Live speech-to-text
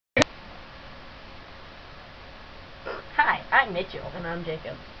I'm Mitchell. And I'm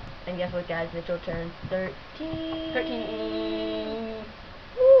Jacob. And guess what, guys? Mitchell turns 13. 13.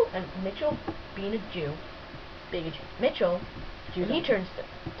 Woo! And Mitchell, being a Jew, Mitchell, Jew when he turns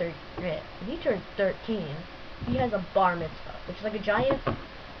 13, he has a bar mitzvah, which is like a giant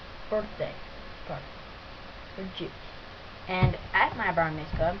birthday party for Jews. And at my bar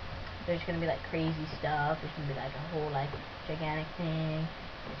mitzvah, there's gonna be like crazy stuff. There's gonna be like a whole like gigantic thing.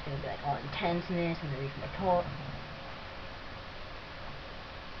 It's gonna be like all intenseness. I'm gonna read from my Torah.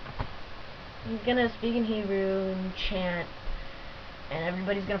 He's gonna speak in Hebrew and chant, and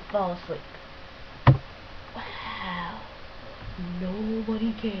everybody's gonna fall asleep. Wow.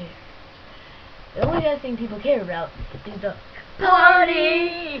 Nobody cares. The only other thing people care about is the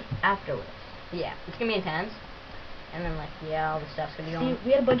party afterwards. Yeah, it's gonna be intense. And then like, yeah, all the stuff's gonna be going. See,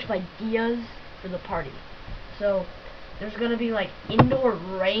 we had a bunch of ideas for the party. So, there's gonna be like indoor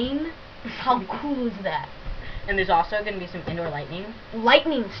rain. How cool is that? And there's also gonna be some indoor lightning.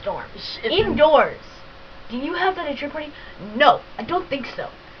 Lightning storms. Indoors. Do you have that at your party? No, I don't think so.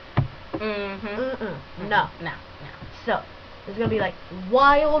 No. No. So, there's gonna be like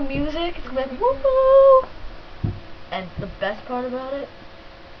wild music. It's gonna be like woo-hoo. And the best part about it,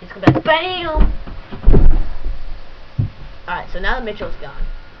 it's gonna be like BAM! Alright, so now that Mitchell's gone,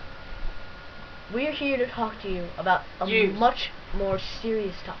 we're here to talk to you about a Jews. much more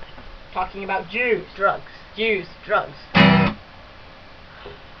serious topic. Talking about Jews. Drugs. Jews. Drugs.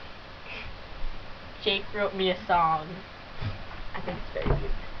 Jake wrote me a song. I think it's very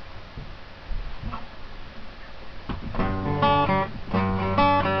beautiful.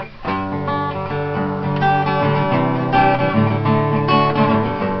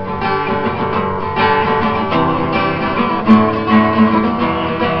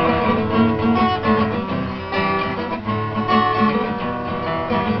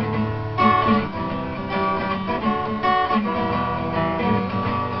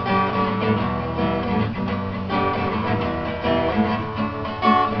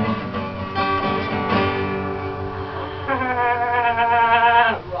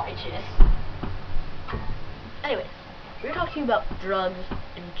 Righteous. Anyways, we're talking about drugs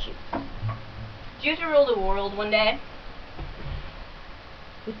and Jews. Jews will rule the world one day.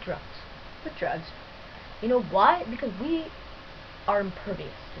 With drugs. With drugs. You know why? Because we are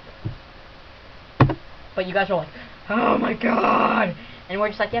impervious to drugs. But you guys are like, oh my god! And we're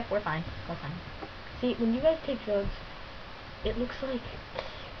just like, yep, we're fine. We're fine. See, when you guys take drugs, it looks like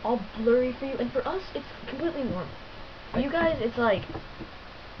all blurry for you, and for us, it's completely normal. For you guys, it's like,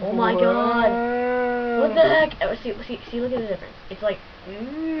 oh my god, what the heck? Oh, see, look at the difference. It's like,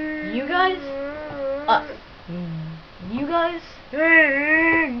 you guys, us. You guys,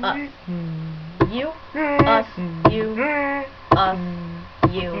 us. You, us, you, us,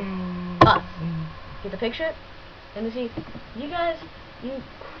 you, us. Get the picture? And then see, you guys do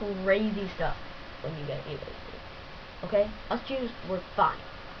crazy stuff when you get it. Okay? Us Jews, we're fine.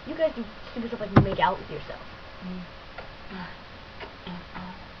 You guys do stupid stuff like make out with yourself.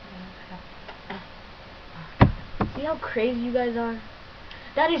 See how crazy you guys are?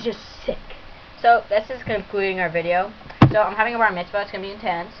 That is just sick. So, this is concluding our video. So, I'm having a bar mitzvah. It's going to be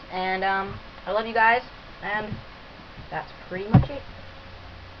intense. And, I love you guys. And that's pretty much it.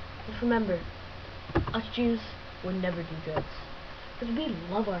 Just remember, us Jews would never do drugs. Because we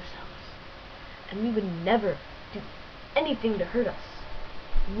love ourselves. And we would never do anything to hurt us.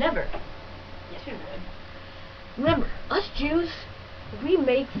 Never. Yes, we would. Remember, us Jews, we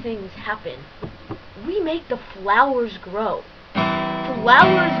make things happen. We make the flowers grow.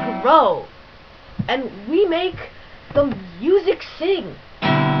 Flowers grow. And we make the music sing.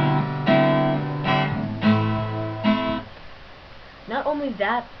 Not only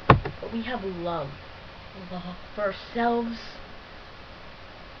that, but we have love. Love for ourselves.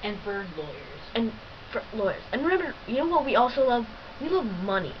 And for lawyers. And for lawyers. And remember, you know what we also love? We love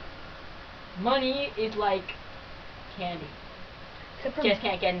money. Money is like candy. Except for Just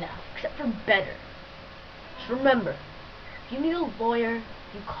can't get enough. Except for better. Just remember, if you need a lawyer,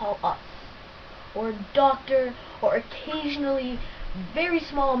 you call us. Or a doctor, or occasionally, very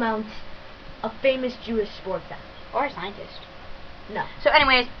small amounts, a famous Jewish sports athlete. Or a scientist. No. So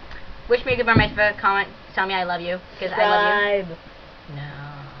anyways, wish me a good bar mitzvah, comment, tell me I love you, because I love you. Subscribe.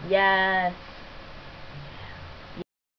 No. Yes.